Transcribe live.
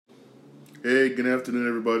Hey, good afternoon,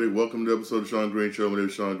 everybody. Welcome to the episode of Sean Green Show. My name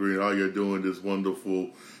is Sean Green. How you doing this wonderful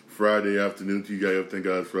Friday afternoon to you guys? Thank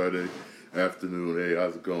God it's Friday afternoon. Hey,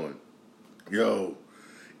 how's it going? Yo,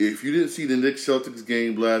 if you didn't see the Knicks Celtics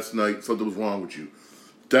game last night, something was wrong with you.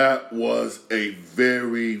 That was a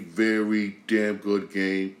very, very damn good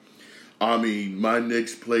game. I mean, my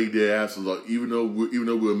Knicks played their asses off. Even though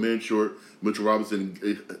we're a man short, Mitchell Robinson,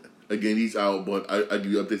 again, he's out, but I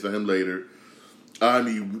give you updates on him later. I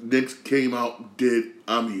mean, Knicks came out,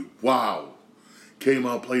 wow. Came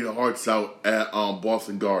out, played their hearts out at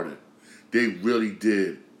Boston Garden. They really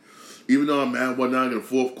did. Even though I'm mad 1-9 in the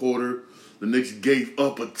fourth quarter, the Knicks gave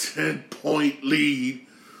up a 10-point lead.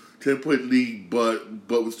 10-point lead, but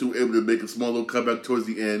was still able to make a small little comeback towards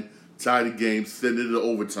the end, tie the game, send it to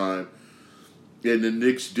overtime. And the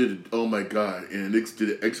Knicks did it, oh my God, and the Knicks did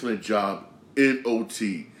an excellent job in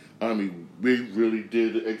OT. I mean, we really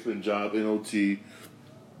did an excellent job in OT.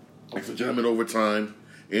 Excellent job in overtime.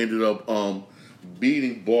 Ended up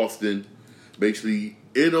beating Boston, basically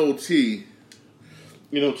in OT.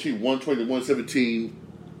 120-117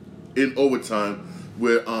 in overtime,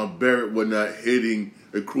 where Barrett was not hitting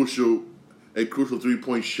a crucial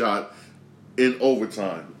 3-point shot in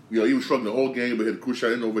overtime. He was struggling the whole game, but hit a crucial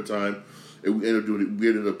shot in overtime, and we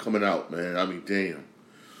ended up coming out, man. I mean, damn.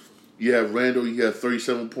 You have Randall, he had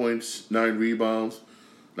 37 points, 9 rebounds.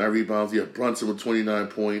 You have Brunson with 29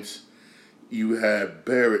 points. You had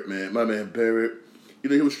Barrett, man. My man Barrett. He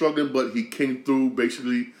was struggling, but he came through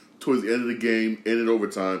basically towards the end of the game and in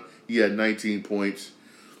overtime. He had 19 points.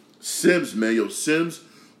 Sims, man. Sims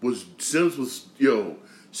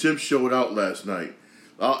showed out last night.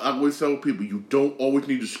 I always tell people, you don't always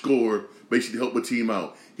need to score basically to help a team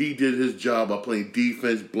out. He did his job by playing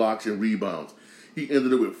defense, blocks, and rebounds. He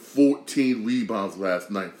ended up with 14 rebounds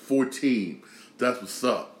last night. 14. That's what's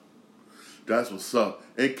up.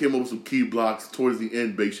 And came up with some key blocks towards the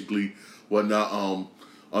end, basically. On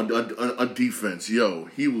defense.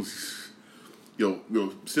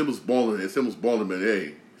 Simmons balling, man.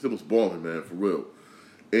 Hey, Simmons balling, man, for real.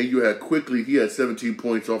 And you had Quickly, he had 17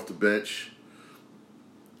 points off the bench.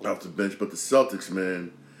 But the Celtics,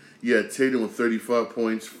 man, you had Tatum with 35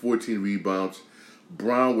 points, 14 rebounds.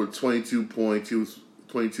 Brown with 22 points. He was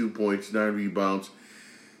 22 points, 9 rebounds.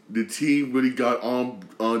 The team really got on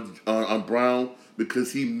Brown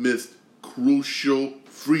because he missed crucial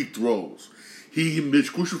free throws. He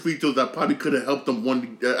missed crucial free throws that probably could have helped them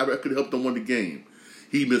win the game.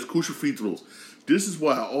 He missed crucial free throws. This is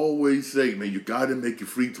why I always say, man, you got to make your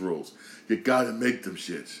free throws. You got to make them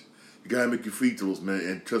shits. You got to make your free throws, man.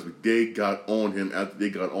 And trust me, they got on him after they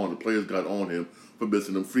got on. The players got on him for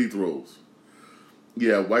missing them free throws.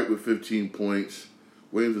 Yeah, White with 15 points.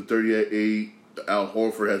 Williams with 38. Al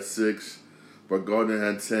Horford had 6. But Gardner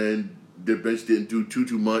had 10. Their bench didn't do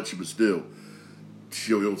too much, but still.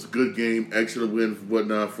 It was a good game. Excellent win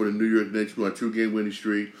for the New York Knicks. We on a 2-game winning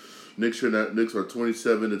streak. Knicks are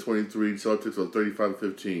 27-23. Celtics are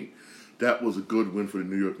 35-15. That was a good win for the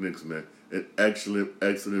New York Knicks, man. An excellent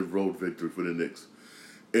road victory for the Knicks.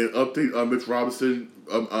 An update on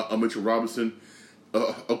Mitchell Robinson.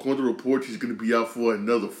 According to reports, he's going to be out for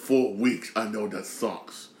another 4 weeks. I know that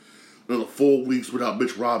sucks. Another 4 weeks without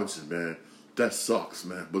Mitch Robinson, man. That sucks,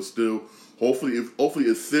 man. But still, hopefully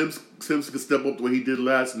if Sims can step up the way he did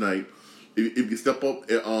last night, if he can step up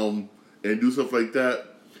and do stuff like that,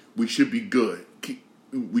 we should be good.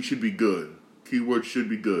 We should be good. Keyword should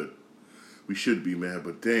be good. We should be, man.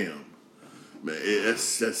 But damn, man,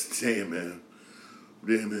 that's damn, man.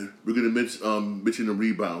 Damn, man. We're gonna mention the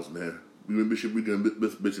rebounds, man. We're gonna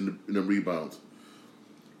mention the rebounds.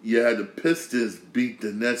 Yeah, the Pistons beat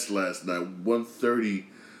the Nets last night, 130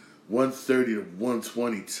 to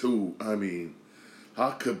 122. I mean,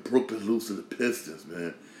 how could Brooklyn lose to the Pistons,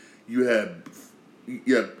 man? You had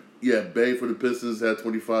Bay for the Pistons had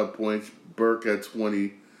 25 points. Burke had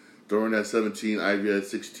 20. Durant had 17. Ivy had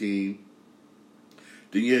 16.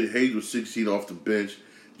 Then you had Hayes with 16 off the bench.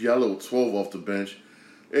 Diallo with 12 off the bench.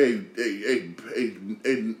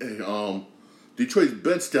 Detroit's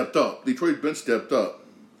bench stepped up.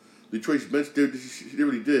 Detroit's bench, they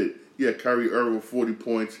really did. Yeah, Kyrie Irving with 40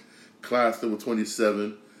 points. Claxton with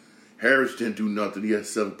 27. Harris didn't do nothing. He had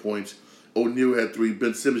 7 points. O'Neal had 3.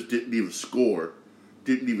 Ben Simmons didn't even score.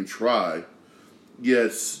 Didn't even try.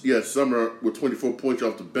 Yes, Summer with 24 points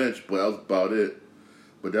off the bench, but that was about it.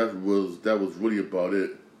 But that was really about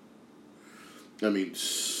it. I mean,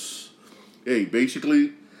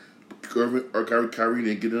 basically, Kyrie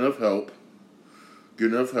didn't get enough help.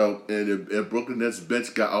 And Brooklyn Nets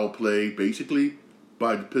bench got outplayed basically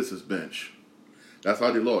by the Pistons bench. That's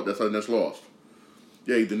how they lost. That's how the Nets lost.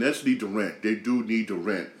 Yeah, the Nets need Durant. They do need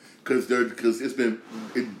Durant. because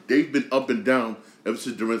they've been up and down ever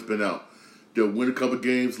since Durant's been out. They'll win a couple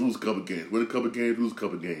games, lose a couple games, win a couple games, lose a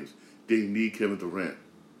couple games. They need Kevin Durant.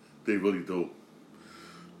 They really do.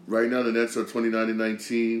 Right now, the Nets are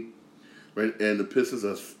 29-19, right, and the Pistons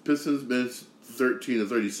been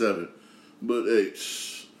 13-37. But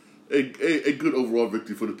a good overall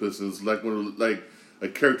victory for the Pistons, like a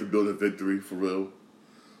character building victory for real.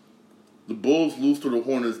 The Bulls lose to the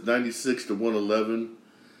Hornets 96-111.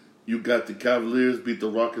 You got the Cavaliers beat the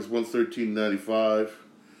Rockets 113-95.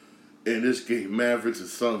 In this game, Mavericks and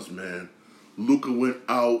Suns, man. Luka went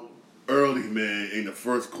out early, man, in the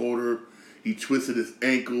first quarter. He twisted his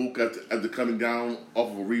ankle after coming down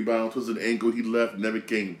off of a rebound. Twisted the ankle. He left, never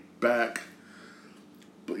came back.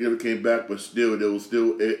 But still,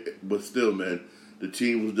 man, the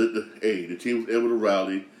team was the team was able to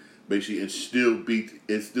rally, basically, and still beat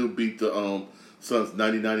the Suns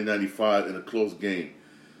 90-95 in a close game.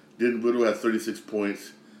 Denton Riddle had 36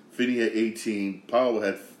 points. Finney had 18. Powell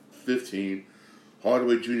had 15.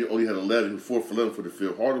 Hardaway Jr. only had 11. 4 for 11 for the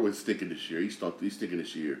field. Hardaway's stinking this year. He's stinking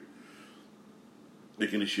this year.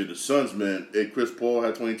 The Suns, man. Chris Paul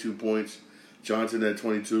had 22 points. Johnson had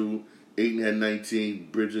 22. Ayton had 19.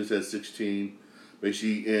 Bridges had 16.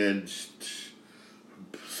 Basically, and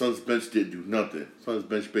Suns bench didn't do nothing. Suns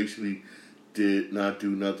bench basically did not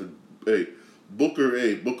do nothing. Booker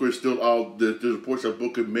is still out. There's reports that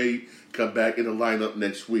Booker may come back in the lineup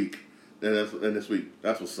next week. And this week.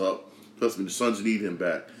 That's what's up. Trust me, the Suns need him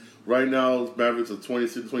back. Right now, the Mavericks are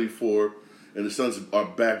 26-24, and the Suns are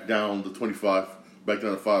back down to 25, back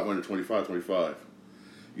down to 500, 25-25.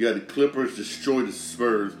 You got the Clippers destroy the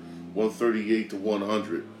Spurs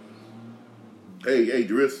 138-100.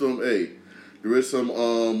 There is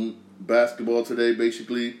some basketball today,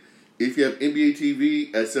 basically. If you have NBA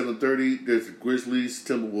TV at 7:30, there's the Grizzlies,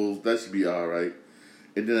 Timberwolves. That should be all right.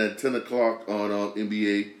 And then at 10 o'clock on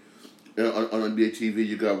NBA TV,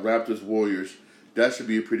 you got Raptors, Warriors. That should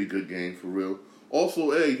be a pretty good game, for real.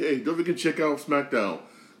 Also, don't forget to check out SmackDown.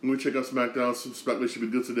 When we check out SmackDown, SmackDown should be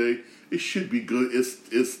good today. It should be good.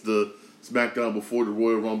 It's the SmackDown before the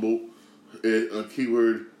Royal Rumble.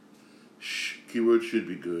 Keyword should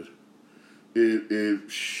be good. It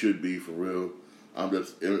should be, for real.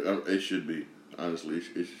 It should be. Honestly,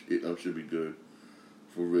 it should be good,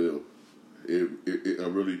 for real. It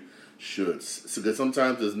really should. Because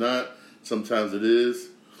sometimes it's not, sometimes it is.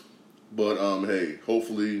 But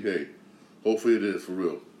hopefully it is, for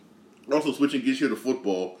real. Also, switching gears here to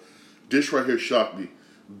football. This right here shocked me.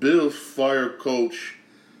 Bills fire head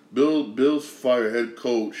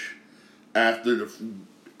coach after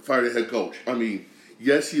fire the head coach. I mean,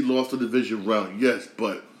 yes, he lost the division round. Yes,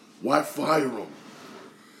 but why fire him?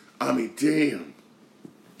 I mean, damn.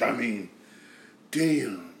 I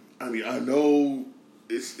know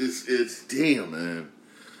it's damn, man.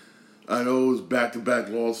 I know it's back-to-back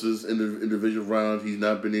losses in the division round. He's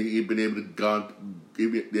been able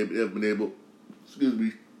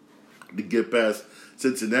to get past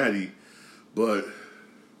Cincinnati, but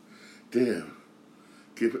damn,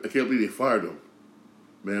 I can't believe they fired him,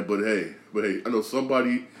 man. But hey, I know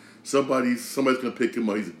somebody's gonna pick him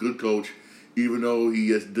up. He's a good coach, even though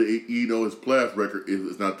his playoff record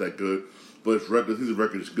is not that good, but his record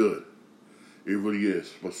is good. It really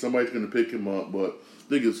is. But somebody's gonna pick him up. But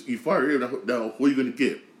thing is, you fire him now. Who are you gonna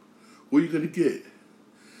get?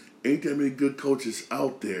 Ain't that many good coaches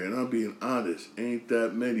out there, and I'm being honest. Ain't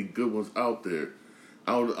that many good ones out there.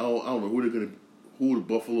 I don't know who the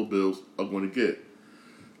Buffalo Bills are going to get.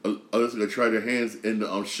 Unless they're going to try their hands in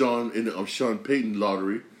the Sean Payton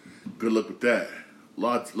lottery. Good luck with that. A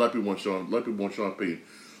lot of people want Sean Payton.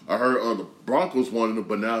 I heard the Broncos wanted him,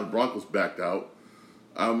 but now the Broncos backed out.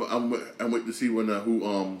 I'm waiting to see who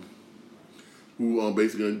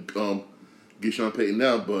basically get Sean Payton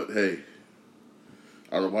now. But hey,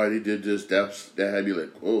 I don't know why they did this. That had me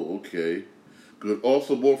like, oh, okay. Good.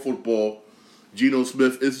 Also, more football. Geno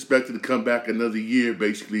Smith is expected to come back another year,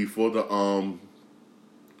 basically, for the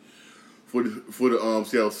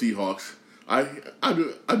Seattle Seahawks. I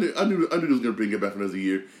knew he was gonna bring him back for another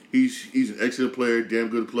year. He's an excellent player, damn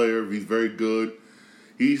good player. He's very good.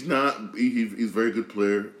 He's very good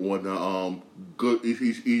player. Good.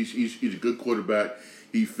 He's a good quarterback.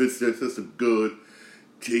 He fits their system good.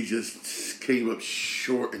 He just came up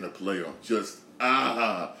short in the playoffs. Just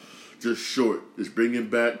short. Just bring him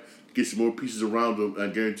back. Get some more pieces around him. I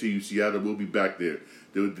guarantee you, Seattle will be back there.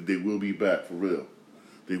 They will be back for real.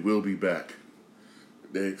 They will be back.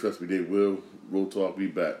 Trust me, they will. Real talk, be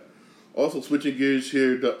back. Also, switching gears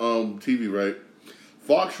here to TV, right?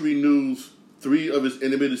 Fox renews 3 of its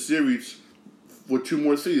animated series for 2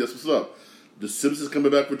 more seasons. That's what's up. The Simpsons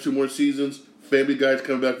coming back for 2 more seasons. Family Guy's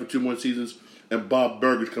coming back for 2 more seasons. And Bob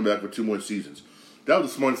Burger's coming back for 2 more seasons. That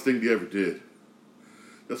was the smartest thing they ever did.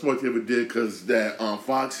 That's what they ever did because that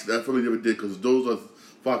Fox, that's what they ever did because those are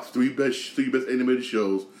Fox three best animated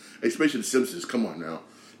shows, especially The Simpsons. Come on now,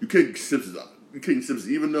 you can't get Simpsons. You can't get Simpsons,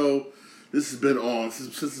 even though this has been on.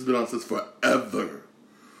 Simpsons has been on since forever.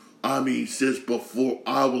 I mean, since before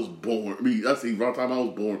I was born. I mean, that's the around time I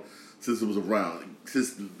was born. Since it was around,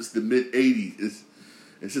 since the mid '80s,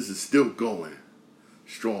 and since it's still going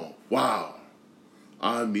strong. Wow,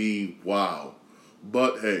 I mean, wow.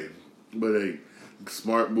 But hey.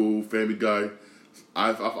 Smart move, Family Guy.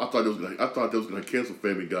 I thought they was gonna cancel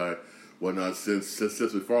Family Guy, whatnot. Since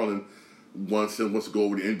Seth MacFarlane wants to go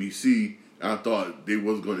over to NBC, I thought they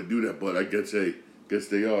wasn't gonna do that, but I guess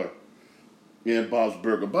they are. And Bob's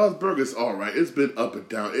Burger. Bob's Burger is all right. It's been up and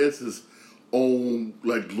down. It's his own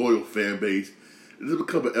like loyal fan base. There's a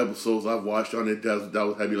couple of episodes I've watched on it that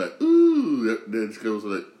was had me like ooh. Then it was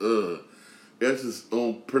like ugh. It's his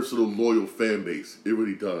own personal loyal fan base. It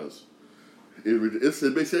really does. It's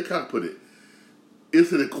basically, I can't put it.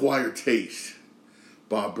 It's an acquired taste.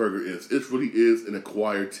 Bob Burger is. It really is an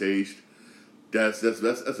acquired taste. That's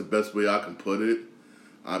the best way I can put it.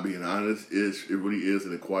 I'm being honest. It really is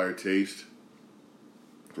an acquired taste.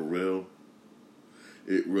 For real.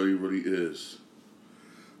 It really is.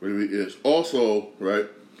 Really is. Also, right.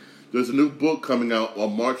 There's a new book coming out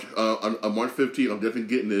on March 15th. I'm definitely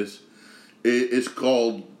getting this. It's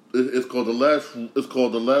called the last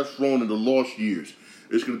Ronin, the Lost Years.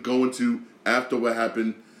 It's gonna go into after what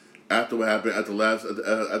happened at the last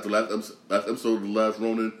episode of the Last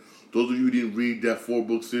Ronin. Those of you who didn't read that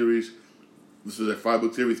 4-book series, this is a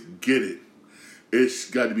 5-book series. Get it. It's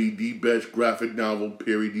got to be the best graphic novel.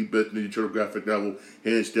 Period. The best Ninja Turtle graphic novel,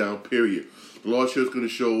 hands down. Period. The Lost Years is gonna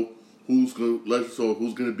show who's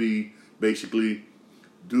gonna be basically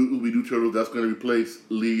do Turtles. That's gonna replace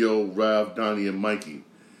Leo, Rav, Donnie, and Mikey.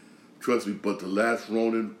 Trust me, but The Last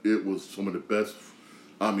Ronin, it was some of the best.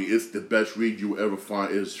 I mean, it's the best read you will ever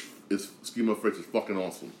find. It's Schema Fresh is fucking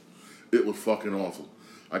awesome. It was fucking awesome.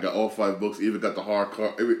 I got all 5 books. Even got the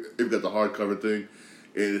hardcover thing.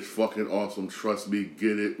 It is fucking awesome. Trust me,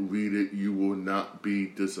 get it, read it. You will not be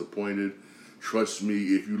disappointed. Trust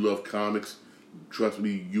me, if you love comics, trust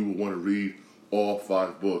me, you will want to read all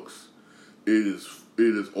 5 books. It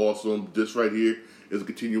is awesome. This right here is a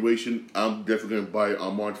continuation. I'm definitely going to buy it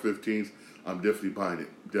on March 15th. I'm definitely buying it.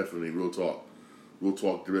 Definitely. Real talk.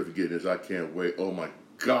 Definitely getting this. I can't wait. Oh my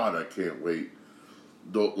God, I can't wait.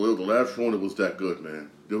 The Last Ronin was that good, man.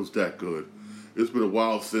 It was that good. It's been a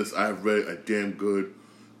while since I've read a damn good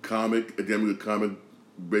comic.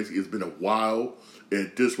 Basically, it's been a while.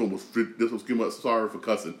 And this was sorry for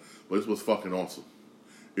cussing, but this was fucking awesome.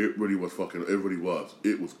 It really was.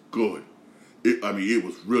 It was good. It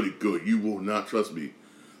was really good. You will not trust me.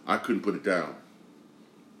 I couldn't put it down.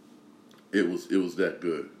 It was that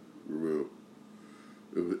good. For real.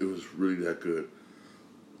 It was really that good.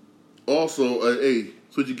 Also,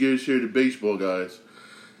 switching gears here to baseball, guys.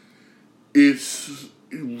 It's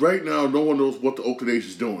right now. No one knows what the Oakland A's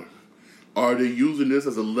is doing. Are they using this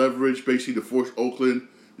as a leverage, basically, to force Oakland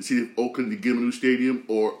to see if Oakland to get a new stadium,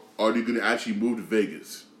 or are they going to actually move to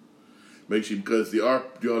Vegas? Basically, because they are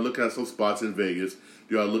looking at some spots in Vegas.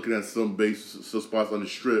 They are looking at some spots on the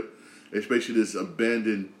Strip, especially this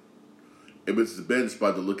abandoned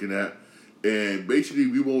spot they're looking at. And basically,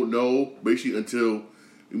 we won't know until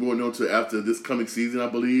after this coming season, I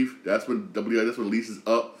believe. That's when leases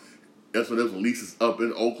up. That's when there's leases up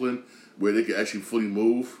in Oakland where they can actually fully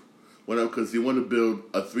move. Because they want to build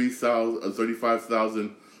a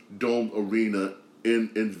 35,000 dome arena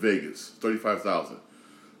in Vegas. 35,000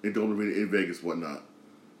 in dome arena in Vegas, whatnot.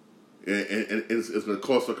 And it's going to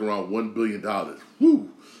cost like around $1 billion. Woo!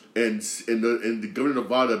 And the governor of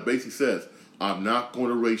Nevada basically says, I'm not going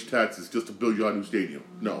to raise taxes just to build your new stadium.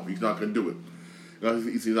 No, he's not going to do it.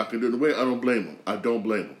 He's not going to do it in a way. I don't blame him. I don't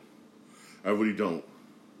blame him. I really don't.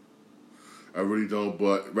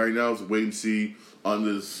 But right now it's a wait and see on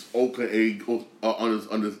this Oakland A's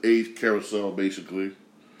on this A's carousel, basically.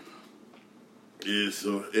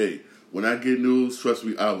 When I get news, trust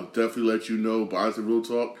me, I will definitely let you know. But honestly, real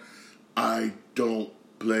talk, I don't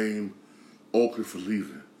blame Oakland for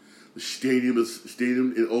leaving. The stadium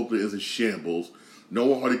in Oakland is in shambles. No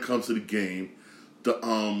one hardly comes to the game.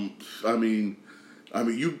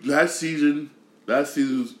 Last season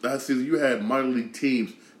you had minor league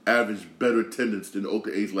teams average better attendance than the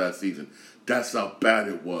Oakland A's last season. That's how bad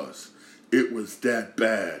it was. It was that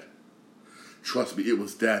bad. Trust me, it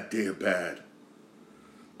was that damn bad.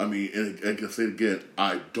 And I can say it again,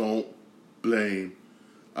 I don't blame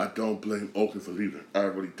I don't blame Oakland for leaving. I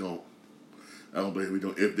really don't. I don't blame. We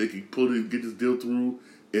don't. If they can get this deal through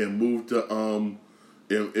and move to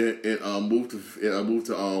move to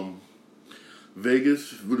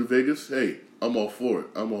Vegas. Hey, I'm all for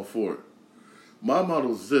it. My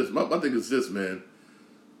model is this. My thing is this, man.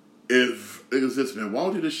 Why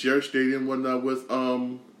don't you just share a stadium with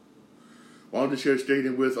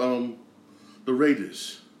the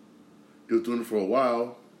Raiders? He was doing it for a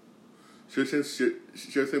while. Share same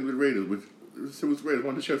with the Raiders. Why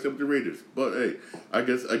don't you share same with the Raiders? But hey, I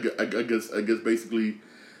guess basically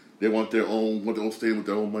they want their own stadium with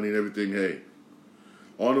their own money and everything. Hey,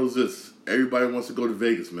 all knows this. Everybody wants to go to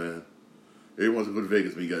Vegas, man. Everyone wants to go to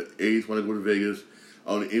Vegas. Man. You got A's want to go to Vegas.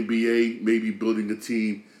 On the NBA, maybe building a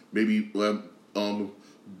team. Maybe A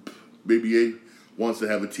wants to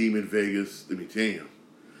have a team in Vegas. I mean, damn.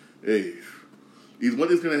 Hey,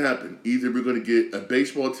 what is going to happen? Either we're going to get a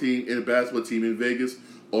baseball team and a basketball team in Vegas,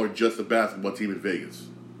 or just a basketball team in Vegas.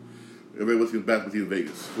 Everybody wants to get a basketball team in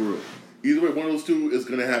Vegas, for real. Either way, one of those two is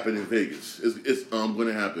going to happen in Vegas. It's going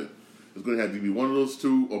to happen. It's going to have to be one of those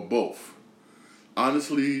two or both.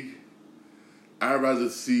 Honestly, I'd rather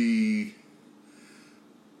see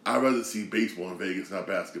baseball in Vegas, not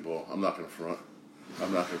basketball. I'm not gonna front.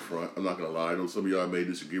 I'm not gonna lie. I know some of y'all may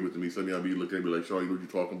disagree with me. Some of y'all be looking at me like, "Sean, you know what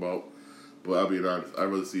you're talking about?" But I'll be honest. I'd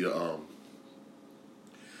rather see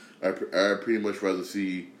I pretty much rather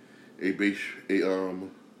see a baseball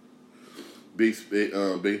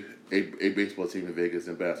team in Vegas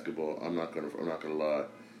than basketball. I'm not gonna lie.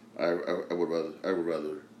 I would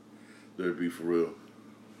rather there be, for real.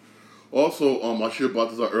 Also, I should have brought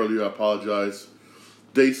this out earlier. I apologize.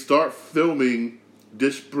 They start filming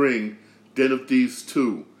this spring Den of Thieves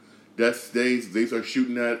 2. They start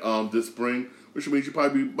shooting that this spring, which means you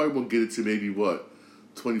might want to get it to maybe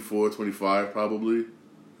 24, 25 probably.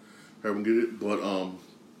 Probably get it, but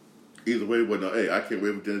either way, hey, I can't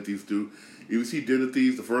wait for Den of Thieves 2. If you see Den of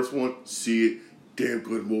Thieves, the first one, see it, damn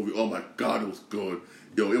good movie. Oh my God, it was good.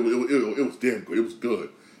 Yo, it was damn good. It was good.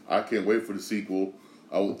 I can't wait for the sequel.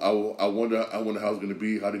 I wonder how it's gonna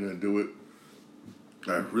be, how they're gonna do it.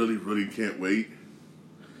 I really, really can't wait.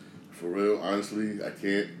 For real, honestly, I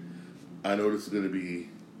can't. I know this is gonna be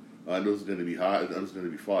hot. I know it's gonna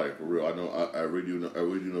be fire. For real, I really do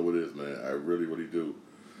know what it is, man. I really, really do.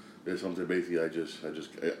 There's something basically I just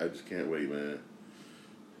can't wait, man.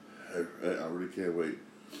 I really can't wait.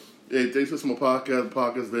 Hey, thanks for my podcast.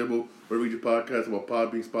 Podcast available wherever you get your podcasts. I'm on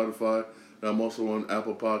Podbean, Spotify. And I'm also on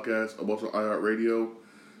Apple Podcasts. I'm also on iHeartRadio.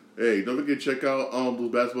 Hey, don't forget to check out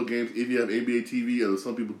those basketball games if you have NBA TV, and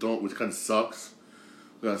some people don't, which kind of sucks.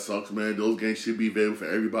 That sucks, man. Those games should be available for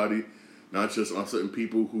everybody, not just on certain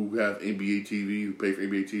people who have NBA TV, who pay for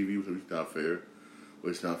NBA TV, which is not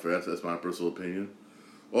fair. That's my personal opinion.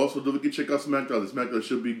 Also, don't forget to check out SmackDown. The SmackDown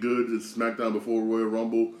should be good. It's SmackDown before Royal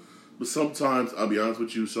Rumble. But sometimes, I'll be honest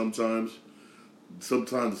with you, sometimes the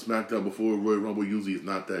SmackDown before Royal Rumble usually is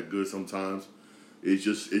not that good sometimes. They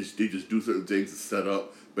just do certain things to set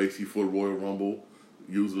up basically for the Royal Rumble,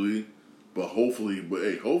 usually. But hopefully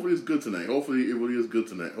it's good tonight. Hopefully it really is good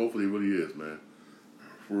tonight. Hopefully it really is, man.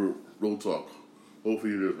 For real talk.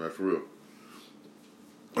 Hopefully it is, man, for real.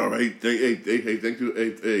 Alright, thank you.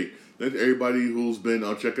 Hey, thank everybody who's been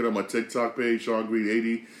checking out my TikTok page, Sean Green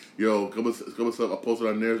 80. Yo, come up. I posted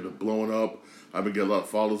on there. It's been blowing up. I've been getting a lot of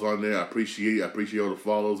follows on there. I appreciate all the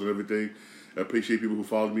follows and everything. I appreciate people who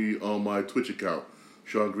follow me on my Twitch account,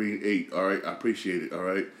 Sean Green 8. All right, I appreciate it. All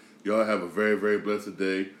right, y'all have a very, very blessed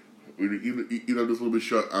day. Even this a little bit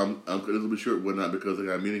short. I'm a little bit short, whatnot, because I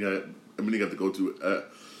got a meeting I have to go to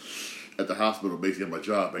at the hospital, basically at my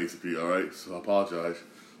job, basically. All right, so I apologize,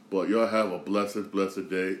 but y'all have a blessed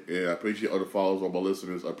day, and I appreciate all the follows, all my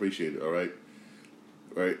listeners. I appreciate it. All right,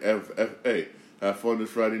 hey, have fun this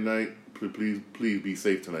Friday night. Please be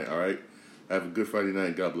safe tonight. All right, have a good Friday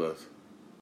night. God bless.